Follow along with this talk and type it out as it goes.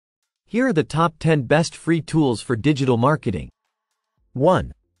Here are the top 10 best free tools for digital marketing.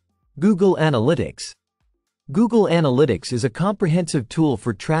 1. Google Analytics. Google Analytics is a comprehensive tool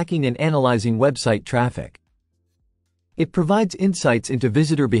for tracking and analyzing website traffic. It provides insights into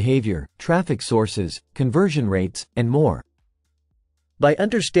visitor behavior, traffic sources, conversion rates, and more. By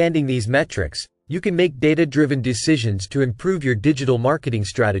understanding these metrics, you can make data-driven decisions to improve your digital marketing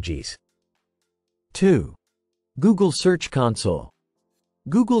strategies. 2. Google Search Console.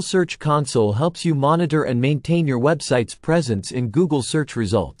 Google Search Console helps you monitor and maintain your website's presence in Google search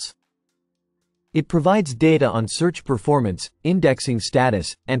results. It provides data on search performance, indexing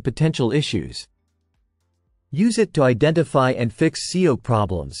status, and potential issues. Use it to identify and fix SEO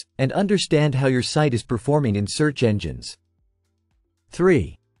problems and understand how your site is performing in search engines.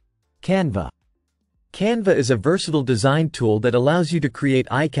 3. Canva. Canva is a versatile design tool that allows you to create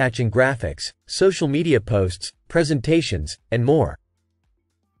eye-catching graphics, social media posts, presentations, and more.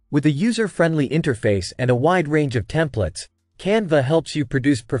 With a user-friendly interface and a wide range of templates, Canva helps you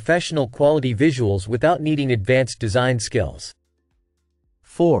produce professional quality visuals without needing advanced design skills.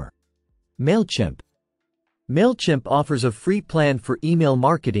 4. MailChimp. MailChimp offers a free plan for email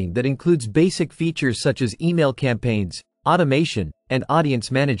marketing that includes basic features such as email campaigns, automation, and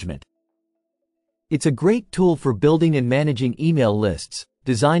audience management. It's a great tool for building and managing email lists,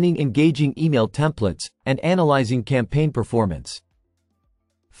 designing engaging email templates, and analyzing campaign performance.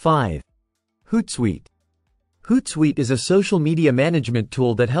 5. Hootsuite. Hootsuite is a social media management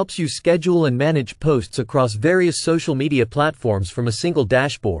tool that helps you schedule and manage posts across various social media platforms from a single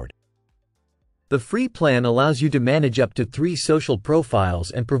dashboard. The free plan allows you to manage up to 3 social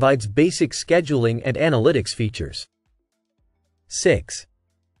profiles and provides basic scheduling and analytics features. 6.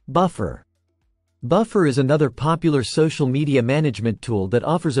 Buffer. Buffer is another popular social media management tool that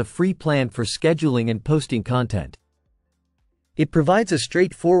offers a free plan for scheduling and posting content. It provides a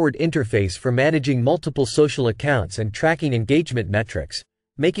straightforward interface for managing multiple social accounts and tracking engagement metrics,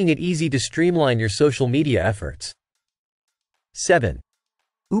 making it easy to streamline your social media efforts. 7.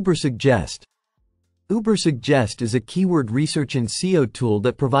 Ubersuggest. Ubersuggest is a keyword research and SEO tool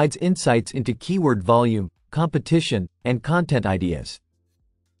that provides insights into keyword volume, competition, and content ideas.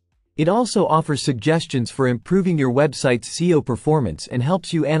 It also offers suggestions for improving your website's SEO performance and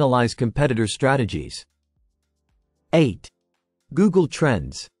helps you analyze competitor strategies. 8. Google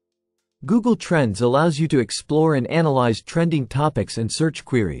Trends. Google Trends allows you to explore and analyze trending topics and search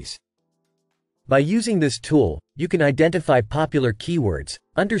queries. By using this tool, you can identify popular keywords,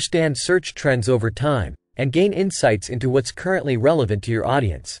 understand search trends over time, and gain insights into what's currently relevant to your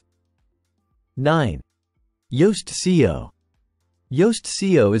audience. 9. Yoast SEO. Yoast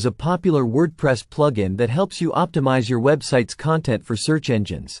SEO is a popular WordPress plugin that helps you optimize your website's content for search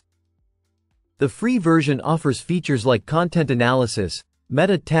engines. The free version offers features like content analysis,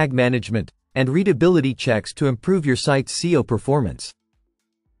 meta tag management, and readability checks to improve your site's SEO performance.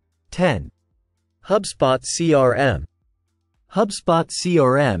 10. HubSpot CRM. HubSpot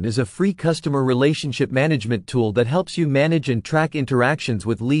CRM is a free customer relationship management tool that helps you manage and track interactions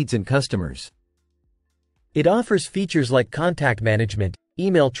with leads and customers. It offers features like contact management,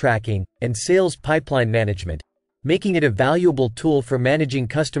 email tracking, and sales pipeline management, making it a valuable tool for managing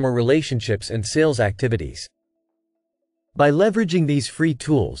customer relationships and sales activities. By leveraging these free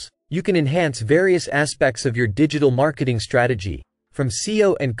tools, you can enhance various aspects of your digital marketing strategy, from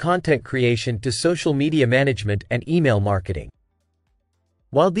SEO and content creation to social media management and email marketing.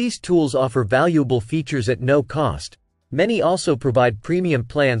 While these tools offer valuable features at no cost, many also provide premium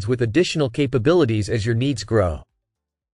plans with additional capabilities as your needs grow.